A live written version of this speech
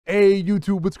Hey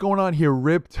YouTube, what's going on here?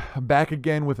 Ripped back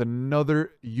again with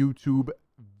another YouTube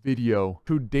video.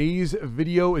 Today's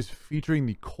video is featuring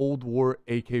the Cold War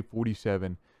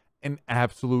AK-47, an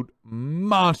absolute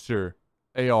monster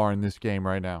AR in this game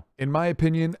right now. In my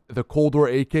opinion, the Cold War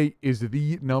AK is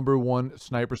the #1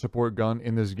 sniper support gun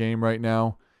in this game right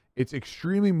now. It's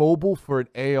extremely mobile for an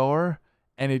AR,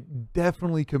 and it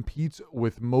definitely competes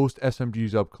with most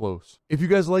SMGs up close. If you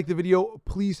guys like the video,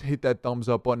 please hit that thumbs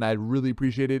up button. I'd really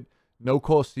appreciate it. No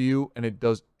cost to you, and it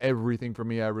does everything for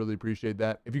me. I really appreciate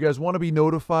that. If you guys want to be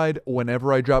notified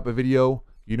whenever I drop a video,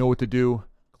 you know what to do.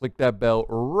 Click that bell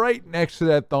right next to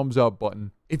that thumbs up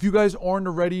button. If you guys aren't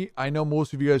already, I know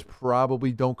most of you guys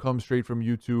probably don't come straight from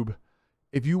YouTube.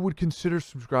 If you would consider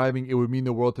subscribing, it would mean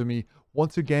the world to me.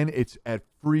 Once again, it's at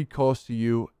free cost to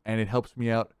you, and it helps me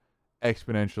out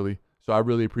exponentially. So I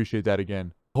really appreciate that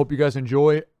again. Hope you guys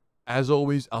enjoy. As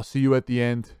always, I'll see you at the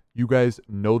end. You guys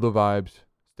know the vibes.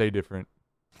 Stay different.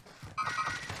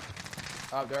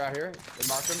 Oh, they're out here. They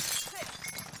marked them.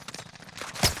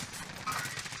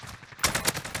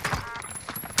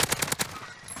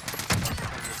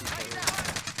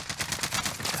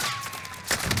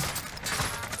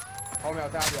 Hold me, I'll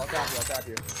tap you, I'll tap you, I'll tap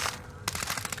you.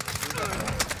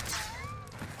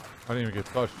 I didn't even get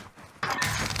touched.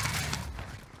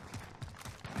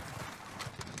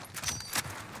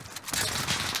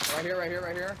 Right here, right here,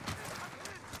 right here.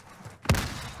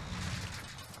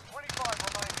 25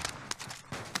 remaining.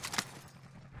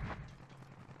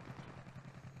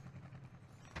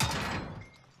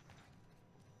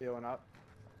 Healing up.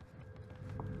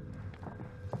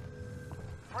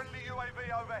 Friendly UAV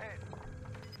overhead.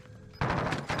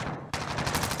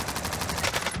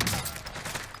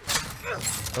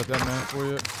 Got that man for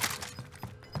you.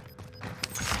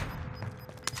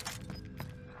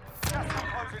 Gas is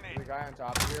closing There's a in. guy on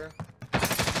top of here.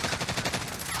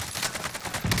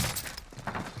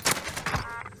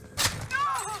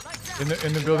 In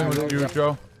the building with you,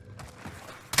 Joe.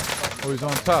 Oh, he's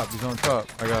on top. He's on top.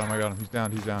 I got him. I got him. He's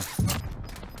down. He's down.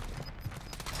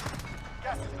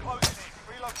 Gas is closing in.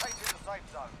 Relocating the safe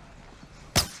zone.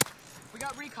 We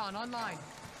got recon online.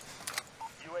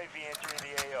 UAV entering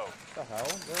the AO. What the hell?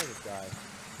 Where is this guy?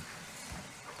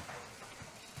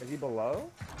 Is he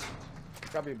below? He's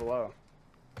gotta be below.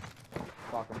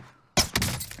 Fuck him.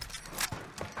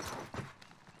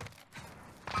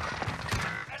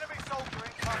 Enemy soldier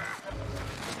incoming.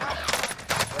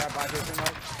 Yeah, by this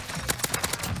remote.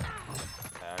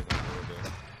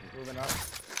 He's moving up.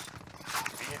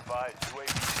 Be advised, UAV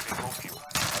is being overviewed.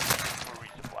 For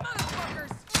resupply.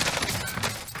 Motherfuckers!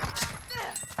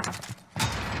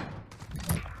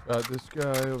 Got this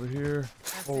guy over here.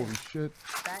 That's Holy it. shit.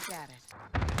 Back at it.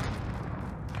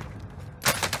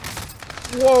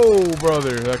 Whoa,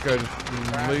 brother. That guy just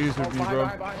lasered me, behind, bro.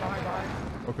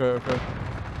 behind. Okay, okay.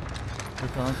 Here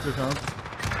comes, here comes.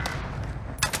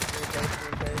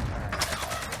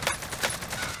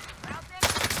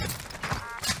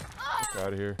 Get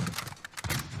out of here.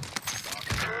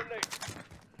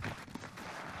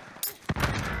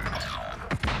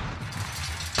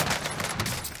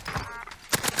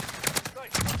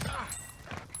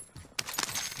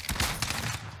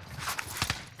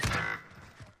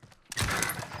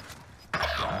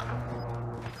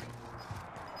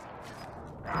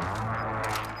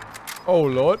 Oh,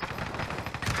 Lord.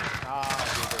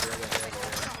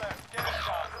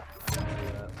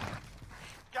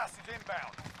 Gas is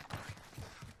inbound.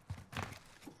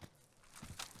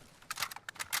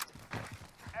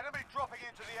 Enemy dropping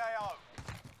into the AO.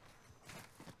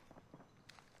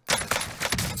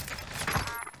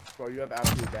 Bro, you have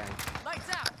absolute bang. Lights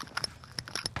out!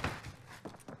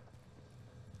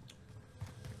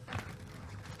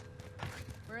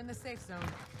 We're in the safe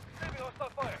zone. Enemy hostile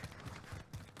fire.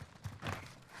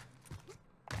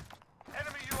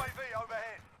 Enemy UAV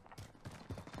overhead.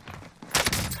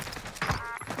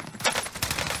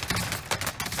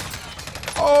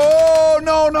 Oh,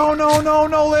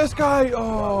 no, this guy.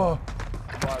 Oh.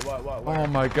 What? Oh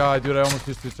my god, dude, I almost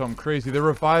just did something crazy. They're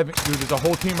reviving. Dude, there's a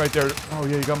whole team right there. Oh,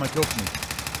 yeah, you got my kill for me.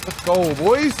 Let's go,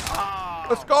 boys.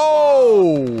 Let's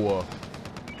go.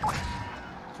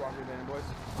 Stronger than boys.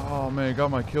 Oh, man, you got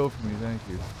my kill for me. Thank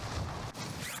you.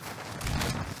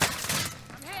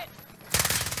 I'm hit!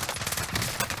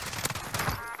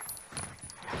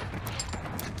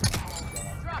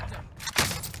 Dropped him.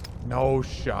 No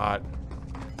shot.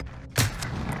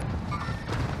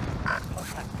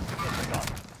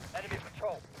 Enemy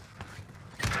patrol.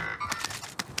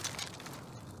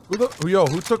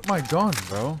 Who took my gun,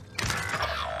 bro?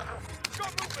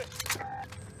 Got movement.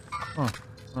 Huh.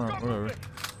 Alright, whatever.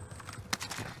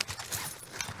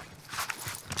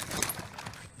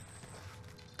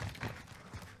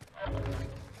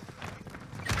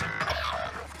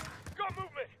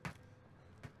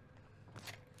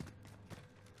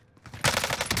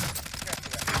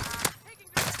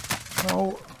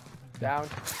 Down.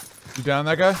 You down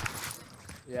that guy?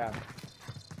 Yeah.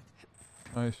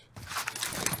 Nice.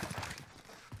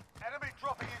 Enemy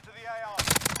dropping into the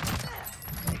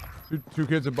AR. Two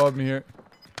kids above me here.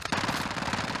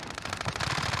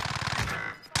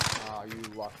 Oh, you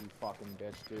lucky fucking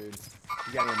bitch, dude.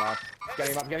 Get him up. Get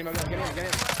him up, get him up, get him, get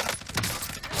him.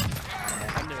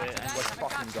 I knew it. Let's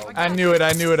fucking go. I knew it,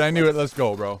 I knew it, I knew it. Let's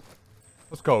go, bro.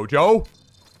 Let's go, Joe.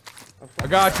 I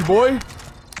got you, boy.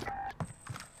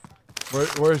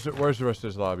 Where's the rest of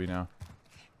this lobby now?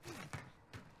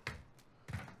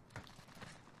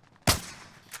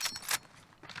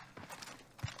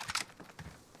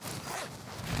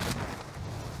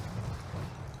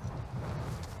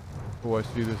 Oh, I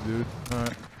see this dude.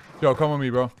 Alright. Joe, come with me,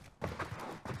 bro.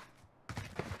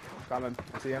 Coming.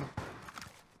 I see him.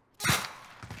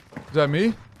 Is that me?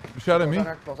 You shot at me?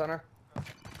 Full center.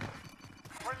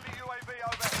 Friendly UAV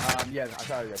over. Yeah, I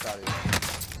saw you, I saw you.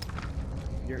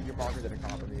 Your marker didn't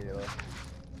come up immediately.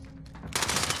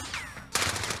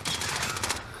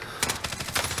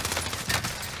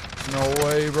 No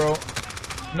way, bro.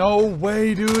 No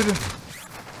way, dude.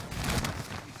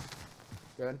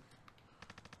 Good.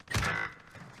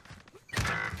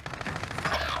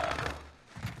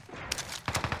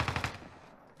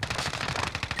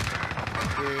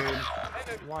 Dude.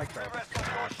 Why The rest on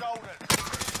your shoulders.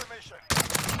 Finish the mission.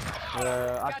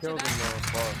 I killed him though,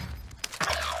 fuck.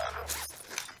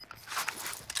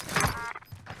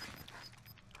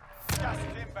 Gas is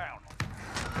inbound.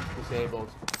 Disabled.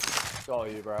 It's all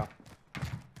you, bro.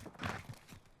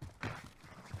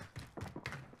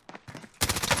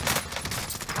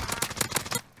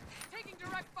 Taking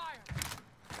direct fire.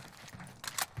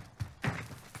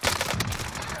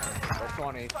 That's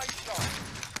 20. Stay sharp.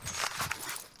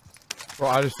 Bro,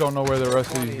 I just don't know where the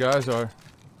rest of these guys are.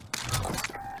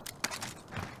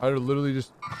 I literally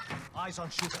just... Eyes on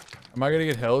shooter. Am I gonna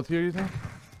get held here, you think?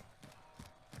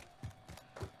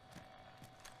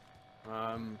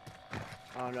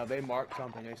 I don't know, they marked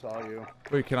something, they saw you.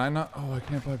 Wait, can I not? Oh, I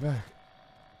can't buy back.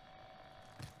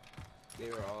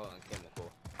 They were all on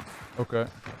chemical. Okay.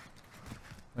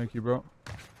 Thank you, bro.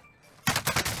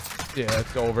 Yeah,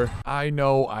 it's over. I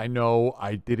know,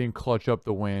 I didn't clutch up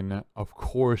the win. Of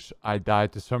course, I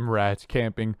died to some rats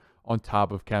camping on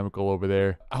top of chemical over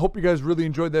there. I hope you guys really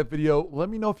enjoyed that video. Let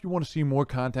me know if you want to see more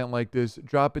content like this.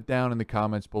 Drop it down in the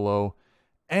comments below.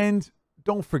 And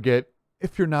don't forget,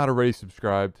 if you're not already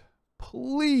subscribed,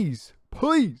 please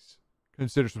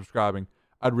consider subscribing.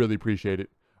 I'd really appreciate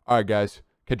it. All right, guys.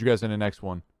 Catch you guys in the next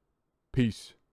one. Peace.